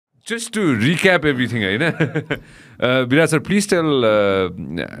Just to recap everything, Biraj sir, please tell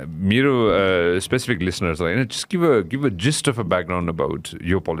specific listeners, just give a gist of a background about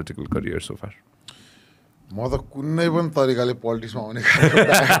your political career so far. म त कुनै पनि तरिकाले पोलिटिक्समा आउने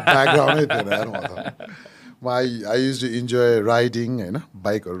ब्याकग्राउन्डै थिएन यार म त I use to enjoy riding होइन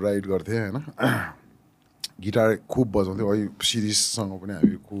बाइकहरू राइड गर्थेँ होइन गिटार खुब बजाउँथ्यो अहिले सिरिजसँग पनि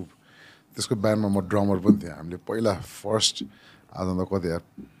हामी खुब त्यसको ब्यान्डमा म ड्रमर पनि थिएँ हामीले पहिला फर्स्ट आज त कति यार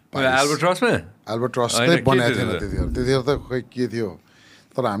एल्बर्ट्रसै बनाएको थिएन त्यतिखेर त खै के थियो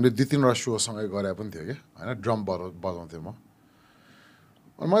तर हामीले 2-3 सोसँगै गरे पनि थियो कि होइन ड्रम बजाउँथेँ म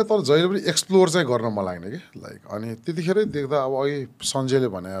अनि मलाई तर जहिले पनि एक्सप्लोर चाहिँ गर्न मन लाग्ने कि लाइक अनि त्यतिखेरै देख्दा अब अघि सञ्जयले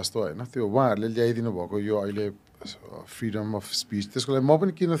भने जस्तो होइन त्यो उहाँहरूले ल्याइदिनु भएको यो अहिले फ्रिडम अफ स्पिच त्यसको लागि म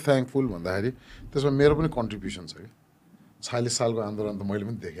पनि किन थ्याङ्कफुल भन्दाखेरि त्यसमा मेरो पनि कन्ट्रिब्युसन छ कि 46 सालको आन्दोलन त मैले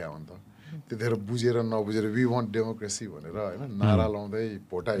पनि देखेँ हो नि त त्यतिखेर बुझेर नबुझेर वी वान्ट डेमोक्रेसी भनेर होइन नारा लाउँदै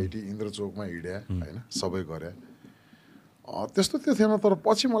भोटाइटी इन्द्रचोकमा हिँड्या होइन सबै गरे त्यस्तो त्यो थिएन तर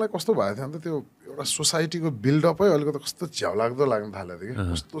पछि मलाई कस्तो भएको थियो भने त त्यो एउटा सोसाइटीको बिल्डअपै अलिकति कस्तो झ्याउलाग्दो लाग्न थाल्यो थियो कि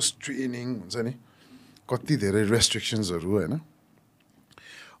कस्तो स्ट्रेनिङ हुन्छ नि कति धेरै रेस्ट्रिक्सन्सहरू होइन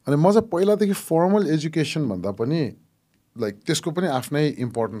अनि म चाहिँ पहिलादेखि फर्मल एजुकेसन भन्दा पनि लाइक त्यसको पनि आफ्नै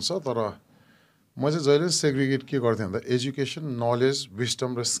इम्पोर्टेन्स छ तर म चाहिँ जहिले सेग्रिगेट के गर्थेँ भन्दा एजुकेसन नलेज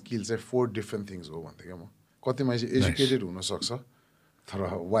विस्डम र स्किल चाहिँ 4 डिफ्रेन्ट थिङ्स हो भन्थेँ क्या म कति मान्छे एजुकेटेड हुनसक्छ तर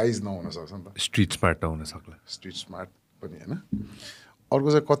वाइज नहुनसक्छ नि त स्ट्रिट स्मार्ट नहुन सक्ला स्ट्रिट स्मार्ट पनि होइन अर्को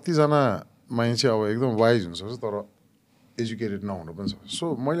चाहिँ कतिजना मान्छे अब एकदम वाइज हुनसक्छ तर एजुकेटेड नहुनु पनि छ सो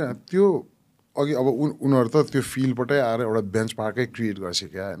मैले त्यो अघि अब उनीहरू त त्यो फिल्डबाटै आएर एउटा बेन्च मार्कै क्रिएट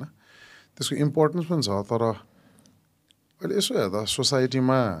गरिसक्यो होइन त्यसको इम्पोर्टेन्स पनि छ तर अहिले यसो हेर्दा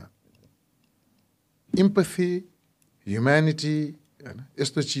सोसाइटीमा इम्पथी ह्युम्यानिटी होइन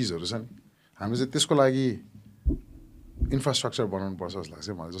यस्तो चिजहरू छ नि हामीले चाहिँ त्यसको लागि इन्फ्रास्ट्रक्चर बनाउनु पर्छ जस्तो लाग्छ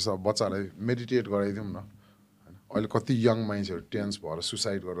मलाई जस्तो अब बच्चालाई मेडिटेट गराइदिउँ न होइन अहिले कति यङ मान्छेहरू टेन्स भएर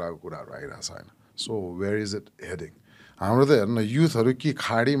सुसाइड गरेर आएको कुराहरू आइरहेको छ होइन so where is it heading हाम्रो त हेर्नु न युथहरू कि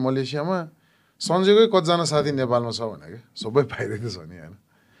खाडी मलेसियामा सन्जयकै कतिजना साथी नेपालमा छ भने क्या सबै बाहिरै छ नि होइन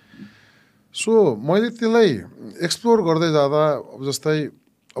सो मैले त्यसलाई एक्सप्लोर गर्दै जाँदा अब जस्तै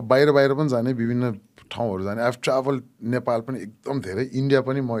अब बाहिर पनि जाने विभिन्न ठाउँहरू जाने आई ट्राभल नेपाल पनि एकदम धेरै इन्डिया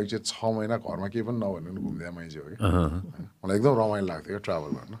पनि म चाहिँ 6 महिना घरमा केही पनि नभने घुम्दै मान्छे हो कि मलाई एकदम रमाइलो लाग्थ्यो क्या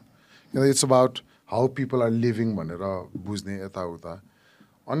ट्राभल गर्न किनकि it's about how people are living भनेर बुझ्ने यताउता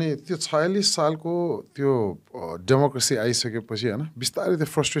अनि त्यो 46 सालको त्यो डेमोक्रेसी आइसकेपछि होइन बिस्तारै त्यो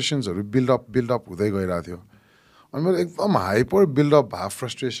फ्रस्ट्रेसन्सहरू बिल्डअप हुँदै गइरहेको थियो अनि मेरो एकदम हाइपर बिल्डअप भए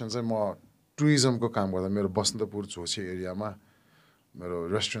फ्रस्ट्रेसन चाहिँ म टुरिज्मको काम गर्दा मेरो बसन्तपुर झोसे एरियामा मेरो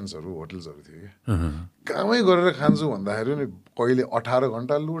रेस्टुरेन्ट्सहरू होटल्सहरू थियो कि कामै गरेर खान्छु भन्दाखेरि नि कहिले 18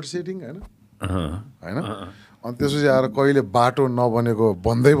 घन्टा लोड सेडिङ होइन अनि त्यसपछि आएर कहिले बाटो नबनेको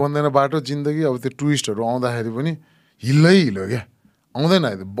भन्दैन बाटो जिन्दगी अब त्यो टुरिस्टहरू आउँदाखेरि पनि हिलो क्या आउँदैन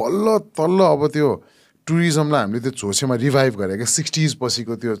बल्ल तल्ल अब त्यो टुरिज्मलाई हामीले त्यो झोसेमा रिभाइभ गरे क्या 60s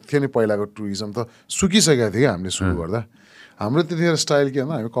पछिको त्यो थियो नि पहिलाको टुरिज्म त सुकिसकेको थियो क्या हामीले सुरु गर्दा हाम्रो त्यतिखेर स्टाइल के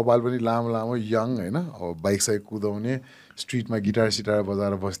भन्दा हामी कपाल पनि लामो यङ होइन अब बाइक साइक कुदाउने स्ट्रिटमा गिटार सिटार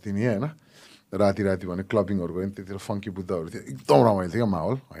बजाएर बस्दिने होइन राति भने क्लबिङहरू गयो त्यतिखेर फङ्की बुद्धहरू थियो एकदम रमाइलो थियो क्या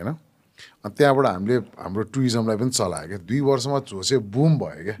माहौल होइन अनि त्यहाँबाट हामीले हाम्रो टुरिज्मलाई पनि चलायो क्या 2 वर्षमा झोसे बुम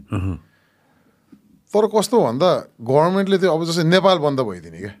भयो क्या तर कस्तो भन्दा गभर्मेन्टले त्यो अब जस्तै नेपाल बन्द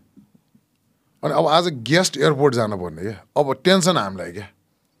भइदिने क्या अनि अब आज गेस्ट एयरपोर्ट जानुपर्ने क्या अब टेन्सन हामीलाई क्या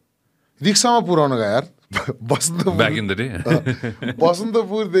रिक्सामा पुऱ्याउनु गयो यार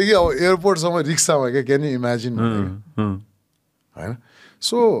बसन्तपुरदेखि अब एयरपोर्टसम्म रिक्सामा क्यान यु इमेजिन होइन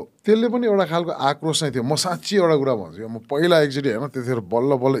सो त्यसले पनि एउटा खालको आक्रोश नै थियो म साँच्ची एउटा कुरा भन्छु म पहिला एकचोटि होइन त्यतिखेर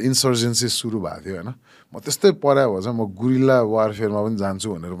बल्ल इन्सर्जेन्सी सुरु भएको थियो होइन म त्यस्तै पर्या भए चाहिँ म गुरिल्ला वारफेयरमा पनि जान्छु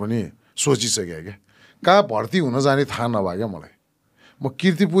भनेर पनि सोचिसकेँ क्या कहाँ भर्ती हुन जाने थाहा नभयो क्या मलाई म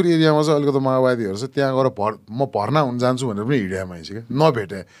किर्तिपुर एरियामा चाहिँ अलिकति माओवादीहरू छ त्यहाँ गएर म भर्ना हुन जान्छु भनेर पनि हिँडेँ मान्छे क्या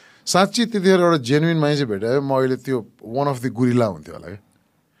नभेटेँ साँच्ची त्यतिखेर एउटा जेन्युन मान्छे भेटायो म अहिले त्यो वान अफ द गुरिल्ला हुन्थ्यो होला क्या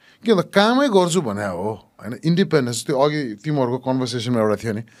किन कामै गर्छु भने हो होइन इन्डिपेन्डेन्स त्यो अघि तिमीहरूको कन्भर्सेसनमा एउटा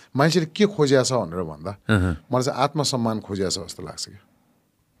थियो नि मान्छेले के खोजिया छ भनेर भन्दा मलाई चाहिँ आत्मसम्मान खोजिया छ जस्तो लाग्छ क्या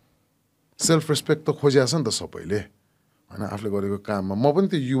सेल्फ रेस्पेक्ट त खोजिया छ नि त सबैले होइन आफूले गरेको काममा म पनि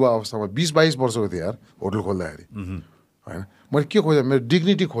त्यो युवा अवस्थामा 20-22 वर्षको थिएँ यार होटल खोल्दाखेरि होइन मैले के खोजेँ मेरो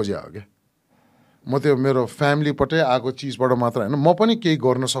डिग्निटी खोजिया हो क्या म त्यो मेरो फ्यामिलीपट्टै आएको चिजबाट मात्र होइन म पनि केही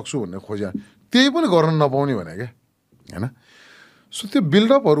गर्न सक्छु भन्ने खोजेँ त्यही पनि गर्न नपाउने भने क्या होइन सो त्यो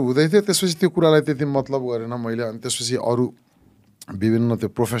बिल्डअपहरू हुँदै थियो त्यसपछि त्यो कुरालाई त्यति मतलब गरेन मैले अनि त्यसपछि अरू विभिन्न त्यो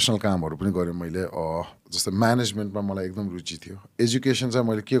प्रोफेसनल कामहरू पनि गरेँ मैले जस्तै म्यानेजमेन्टमा मलाई एकदम रुचि थियो एजुकेसन चाहिँ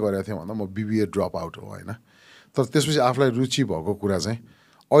मैले के गरेको थिएँ भन्दा म BBA ड्रप आउट हो होइन तर त्यसपछि आफूलाई रुचि भएको कुरा चाहिँ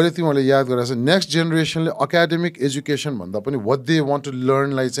अहिले तिमीहरूले याद गरेर छ नेक्स्ट जेनेरेसनले एकाडेमिक एजुकेसन भन्दा पनि व्हाट दे वान्ट टु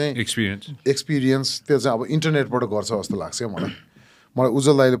लर्नलाई चाहिँ एक्सपिरियन्स त्यो चाहिँ अब इन्टरनेटबाट गर्छ जस्तो लाग्छ मलाई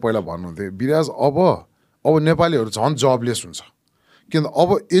उज्जवल दाइले पहिला भन्नुहुन्थ्यो विराज अब नेपालीहरू झन् जबलेस हुन्छ किन अब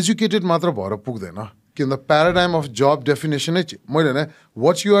एजुकेटेड मात्र भएर पुग्दैन किन प्याराडाइम अफ जब डेफिनेसनै मैले भने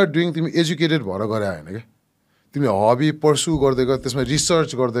वाट यु आर डुइङ तिमी एजुकेटेड भएर गरे होइन क्या तिमीले हबी पर्सु गर्दै गयो त्यसमा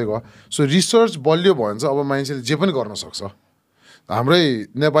रिसर्च गर्दै गयो सो रिसर्च बलियो भयो भने चाहिँ अब मान्छेले जे पनि गर्न सक्छ हाम्रै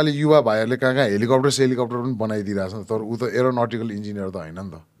नेपाली युवा भाइहरूले कहाँ हेलिकप्टर पनि बनाइदिइरहेछ तर ऊ त एरोनटिकल इन्जिनियर त होइन नि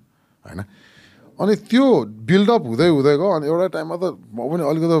त होइन अनि त्यो बिल्डअप हुँदै गयो अनि एउटा टाइममा त म पनि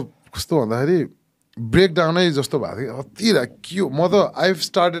अलिकति कस्तो भन्दाखेरि ब्रेकडाउनै जस्तो भएको थियो अति के हो म त आई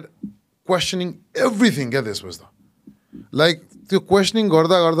स्टार्टेड क्वेसनिङ एभ्रिथिङ क्या त्यसपछि त लाइक त्यो क्वेसनिङ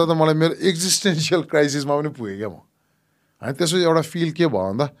गर्दा त मलाई मेरो एक्जिस्टेन्सियल क्राइसिसमा पनि पुगेँ क्या म होइन त्यसपछि एउटा फिल के भयो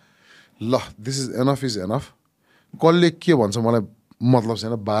भन्दा ल दिस इज एनफ कसले के भन्छ मलाई मतलब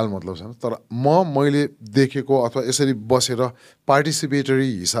छैन बाल मतलब छैन तर मैले देखेको अथवा यसरी बसेर पार्टिसिपेटरी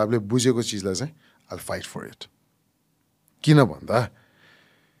हिसाबले बुझेको चिजलाई चाहिँ आई फाइट फर इट किन भन्दा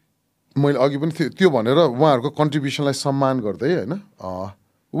मैले अघि पनि त्यो भनेर उहाँहरूको कन्ट्रिब्युसनलाई सम्मान गर्दै होइन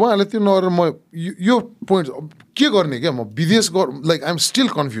उहाँहरूले त्यो नगरेर म यो पोइन्ट के गर्ने क्या म विदेश लाइक आइएम स्टिल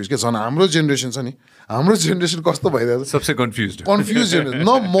कन्फ्युज क्या झन् हाम्रो जेनेरेसन छ नि हाम्रो जेनेरेसन कस्तो भइरहेको छ सबसे कन्फ्युज जेनेरेसन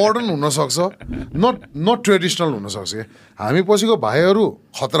न मोडर्न हुनसक्छ न ट्रेडिसनल हुनसक्छ क्या हामी पछिको भाइहरू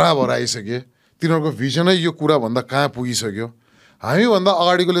खतरा भएर आइसके तिनीहरूको भिजनै यो कुरा भन्दा कहाँ पुगिसक्यो हामीभन्दा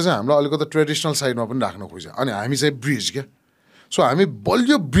अगाडिकोले चाहिँ हामीलाई अलिकति ट्रेडिसनल साइडमा पनि राख्न खोज्छ अनि हामी चाहिँ ब्रिज क्या सो हामी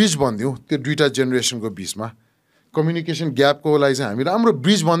बलियो ब्रिज बनिदिउँ त्यो दुईवटा जेनेरेसनको बिचमा कम्युनिकेसन ग्यापको लागि चाहिँ हामी राम्रो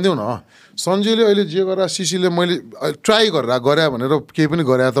ब्रिज बनिदिउँ न सञ्जयले अहिले जे गरेर सिसीले मैले ट्राई गरे भनेर केही पनि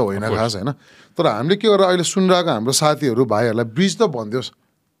गरे त होइन खास होइन तर हामीले के गरेर अहिले सुनिरहेको हाम्रो साथीहरू भाइहरूलाई ब्रिज त बनिदियोस्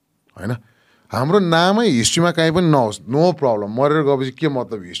होइन हाम्रो नामै हिस्ट्रीमा कहीँ पनि नहोस् नो प्रब्लम मरेर गएपछि के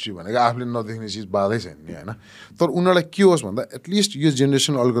मतलब हिस्ट्री भनेको आफूले नदेख्ने चिज बाधै छैन नि होइन तर उनीहरूलाई के होस् भन्दा एटलिस्ट यो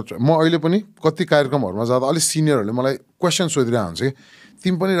जेनेरेसन अलिकति म अहिले पनि कति कार्यक्रमहरूमा जाँदा अलिक सिनियरहरूले मलाई क्वेसन सोधिरहेको हुन्छ कि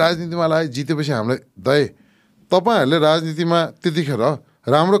तिमी पनि राजनीतिमा लाए जितेपछि हामीलाई दाइ तपाईँहरूले राजनीतिमा त्यतिखेर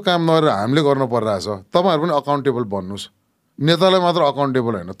राम्रो काम नगरेर हामीले गर्न परिरहेछ तपाईँहरू पनि अकाउन्टेबल बन्नुहोस् नेतालाई मात्र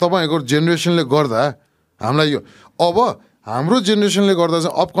अकाउन्टेबल होइन तपाईँहरूको जेनेरेसनले गर्दा हामीलाई यो अब हाम्रो जेनेरेसनले गर्दा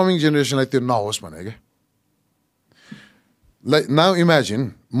चाहिँ अपकमिङ जेनेरेसनलाई त्यो नहोस् भने क्या लाइक नाउ इमेजिन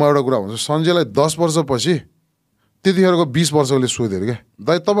म एउटा कुरा भन्छु सञ्जयलाई 10 वर्षपछि त्यतिखेरको 20 वर्षकोले सोध्यो क्या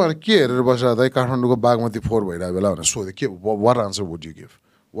दाइ तपाईँहरू के हेरेर बसेर दाइ काठमाडौँको बागमती 4 भइरहेको बेला भनेर सोध्यो के what answer would you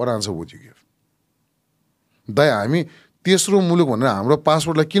give दाइ हामी तेस्रो मुलुक भनेर हाम्रो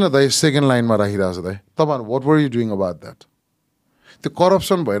पासपोर्टलाई किन दाइ सेकेन्ड लाइनमा राखिरहेको छ दाइ तपाईँहरू what were you doing about that त्यो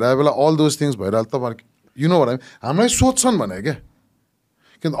करप्सन भइरहेको बेला अल दोज थिङ्स भइरहेको तपाईँहरू यु नो भने हामीलाई सोध्छन् भने क्या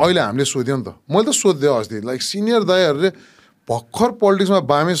किन अहिले हामीले सोध्यौँ नि त मैले त सोधिदिएँ अस्ति लाइक सिनियर दाइहरूले भर्खर पोलिटिक्समा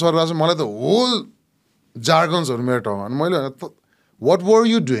बामे सरेर छ मलाई त होल जार्गन्सहरू मेरो ठाउँमा अनि मैले वाट वर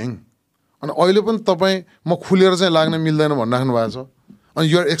यु डुइङ अनि अहिले पनि तपाईँ म खुलेर चाहिँ लाग्न मिल्दैन भनिराख्नु भएको छ अनि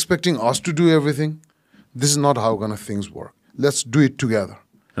you're expecting us to do everything this is not how gun things work let's do it together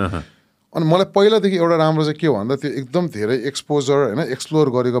अनि मलाई पहिलादेखि एउटा राम्रो चाहिँ के भन्दा त्यो एकदम धेरै एक्सपोजर होइन एक्सप्लोर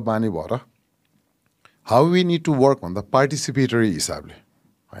गरेको बानी भएर how we need to work भन्दा पार्टिसिपेटरी हिसाबले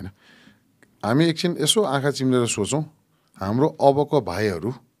होइन हामी एकछिन यसो आँखा चिम्लेर सोचौँ हाम्रो अबको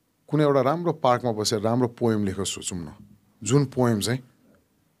भाइहरू कुनै एउटा राम्रो पार्कमा बसेर राम्रो पोएम लेखेर सोचौँ न जुन पोएम चाहिँ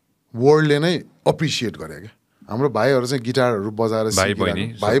वर्ल्डले नै अप्रिसिएट गरे क्या हाम्रो भाइहरू चाहिँ गिटारहरू बजाएर भाइ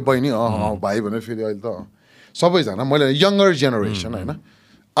बहिनी भाइ भने फेरि अहिले त सबैजना मैले यङ्गर जेनेरेसन होइन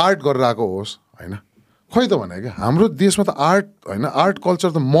आर्ट गरेर आएको होस् होइन खै त भने क्या हाम्रो देशमा त आर्ट होइन आर्ट कल्चर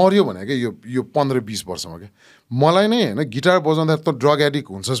त मर्यो भने क्या यो 15-20 वर्षमा क्या मलाई नै होइन गिटार बजाउँदाखेरि त ड्रग एडिक्ट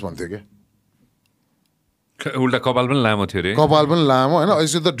हुन्छस् भन्थ्यो क्या उल्टा कपाल पनि लामो थियो अरे कपाल पनि लामो होइन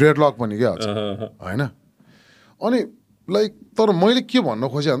अहिले त ड्रेडलक पनि क्या होइन अनि लाइक तर मैले के भन्न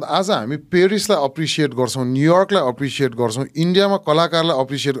खोजेँ भन्दा आज हामी पेरिसलाई अप्रिसिएट गर्छौँ न्युयोर्कलाई अप्रिसिएट गर्छौँ इन्डियामा कलाकारलाई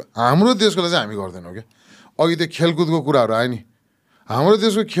अप्रिसिएट हाम्रो देशकोलाई चाहिँ हामी गर्दैनौँ क्या अघि त्यो खेलकुदको कुराहरू आयो नि हाम्रो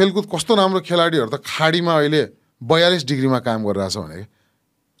देशको खेलकुद कस्तो राम्रो खेलाडीहरू त खाडीमा अहिले 42 डिग्रीमा काम गरिरहेछ भने क्या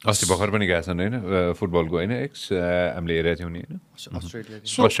अस्ति भर्खर पनि गएको छन् होइन फुटबलको होइन हामीले हेरेको थियौँ नि होइन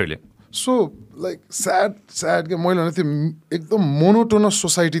अस्ट्रेलिया सो लाइक स्याड के मैले भने त्यो एकदम मोनोटोनस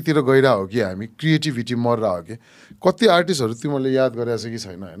सोसाइटीतिर गइरहेको हो कि हामी क्रिएटिभिटी मरिरहेको हो कि कति आर्टिस्टहरू तिमीले याद गरिरहेको छ कि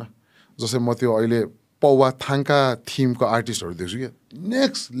छैन होइन जस्तै म त्यो अहिले पौवा थाङ्का थिमको आर्टिस्टहरू देख्छु क्या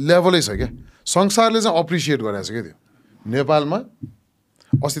नेक्स्ट लेभलै छ क्या संसारले चाहिँ अप्रिसिएट गरिरहेको छ क्या त्यो नेपालमा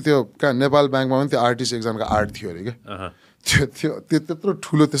अस्ति त्यो कहाँ नेपाल ब्याङ्कमा पनि त्यो आर्टिस्ट एकजनाको आर्ट थियो अरे क्या त्यो त्यत्रो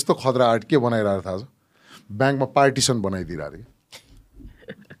ठुलो त्यस्तो खतरा आर्ट के बनाइरहेको थाहा छ ब्याङ्कमा पार्टिसन बनाइदिइरहेको अरे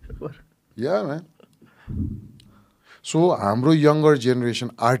या म्यान सो हाम्रो यङ्गर जेनेरेसन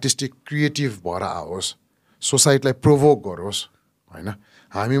आर्टिस्टिक क्रिएटिभ भएर आओस् सोसाइटीलाई प्रोभोक गरोस् होइन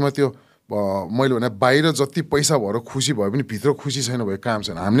हामीमा त्यो मैले भने बाहिर जति पैसा भएर खुसी भयो पनि भित्र खुसी छैन भयो काम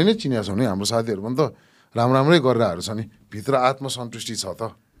छैन हामीले नै चिनेका छौँ नि हाम्रो साथीहरू पनि त राम्रै गरेर छ नि भित्र आत्मसन्तुष्टि छ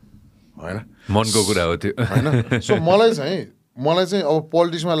त होइन मनको कुरा हो त्यो होइन सो मलाई चाहिँ अब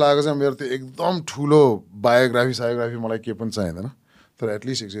पोलिटिक्समा लागेको चाहिँ मेरो त्यो एकदम ठुलो बायोग्राफी मलाई केही पनि चाहिँदैन तर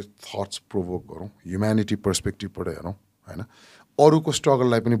एटलिस्ट एकचोटि थट्स प्रोभोक गरौँ ह्युम्यानिटी पर्सपेक्टिभबाट हेरौँ होइन अरूको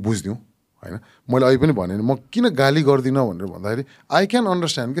स्ट्रगललाई पनि बुझिदिउँ होइन मैले अहिले पनि भने म किन गाली गर्दिनँ भनेर भन्दाखेरि आई क्यान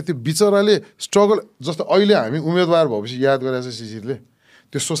अन्डरस्ट्यान्ड कि त्यो बिचराले स्ट्रगल जस्तो अहिले हामी उम्मेदवार भएपछि याद गरेको छ शिशिरले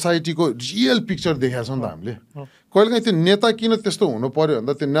त्यो सोसाइटीको रियल पिक्चर देखाएको छ नि त हामीले कहिलेकाहीँ त्यो नेता किन त्यस्तो हुनु पऱ्यो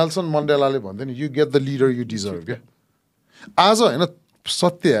भन्दा त्यो नेल्सन मण्डेलाले भन्थ्यो नि you get the leader you deserve क्या आज होइन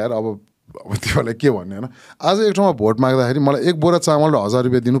सत्य यार अब त्योलाई के भन्ने होइन आज एक ठाउँमा भोट माग्दाखेरि मलाई 1 बोरा चामल र 1000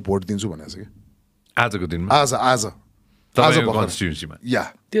 रुपियाँ दिनु भोट दिन्छु भनेको छ कि आजको दिनमा आज कन्स्टिट्युन्सीमा या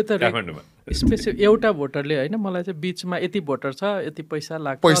त्यो त स्पेसिफिक एउटा भोटरले होइन मलाई चाहिँ बिचमा यति भोटर छ यति पैसा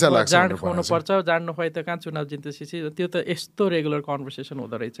लाग्छ जाँड खुवाउनु पर्छ जाँड नखुवाइ त कहाँ चुनाव जित्दैछ त्यो त यस्तो रेगुलर कन्भर्सेसन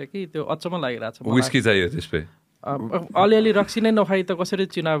हुँदो रहेछ कि त्यो अचम्म लागिरहेको छ विस्की चाहियो त्यसपछि अलिअलि रक्सी नै नखाइ त कसरी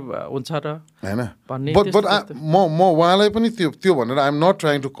चुनाव हुन्छ र होइन भन्ने म उहाँलाई पनि त्यो भनेर I'm not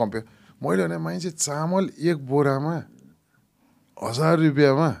trying to compare मैले भने मान्छे चामल 1 बोरामा 1000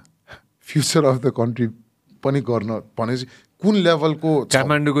 रुपियाँमा फ्युचर अफ द कन्ट्री पनि गर्न भनेपछि कुन लेभलको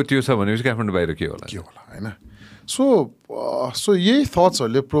काठमाडौँको त्यो छ भनेपछि काठमाडौँ बाहिर के होला होइन सो यही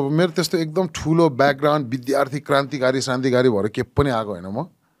थट्सहरूले मेरो त्यस्तो एकदम ठुलो ब्याकग्राउन्ड विद्यार्थी क्रान्तिकारी भएर के पनि आएको होइन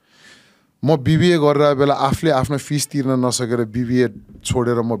म बिबिए गरेर बेला आफूले आफ्नो फिस तिर्न नसकेर बिबिए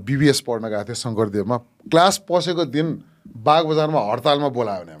छोडेर म बिबिएस पढ्न गएको थिएँ शङ्करदेवमा क्लास पसेको दिन बागबजारमा हडतालमा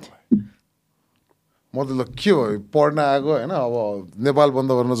बोलायो भने मलाई म त ल के भयो पढ्न आएको होइन अब नेपाल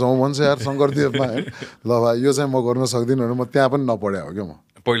बन्द गर्न जाउँ भन्छ यार शङ्करदेवमा होइन ल भाइ यो चाहिँ म गर्न सक्दिनँ भने म त्यहाँ पनि नपढे हो क्या म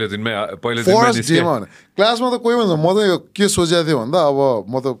पहिलो दिनमै फर्स्ट डेमा भने क्लासमा त कोही भन्छ म त यो के सोचेको थिएँ भन्दा अब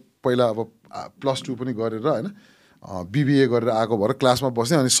म त पहिला अब +2 पनि गरेर होइन बिबिए गरेर आएको भएर क्लासमा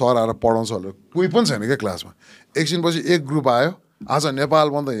बस्थेँ अनि सर आएर पढाउँछ होला कोही पनि छैन क्या क्लासमा एकछिनपछि एक ग्रुप आयो आज नेपाल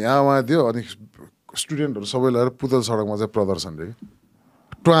बन्द यहाँ उहाँ दियो अनि स्टुडेन्टहरू सबै लगाएर पुतल सडकमा चाहिँ प्रदर्शन रे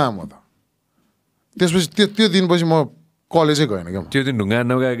ट्वा म त त्यसपछि त्यो दिनपछि म कलेजै गएन क्या त्यो दिन ढुङ्गा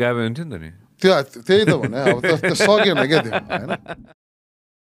नौगा गाबे हुन्थ्यो नि त नि त्यही त भने अब त्यो सकेन क्या त्यो होइन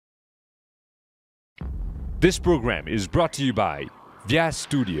This program is brought to you by Vyas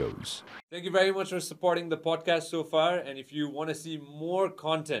Studios. Thank you very much for supporting the podcast so far. And if you want to see more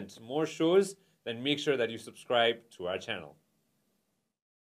content, more shows, then make sure that you subscribe to our channel.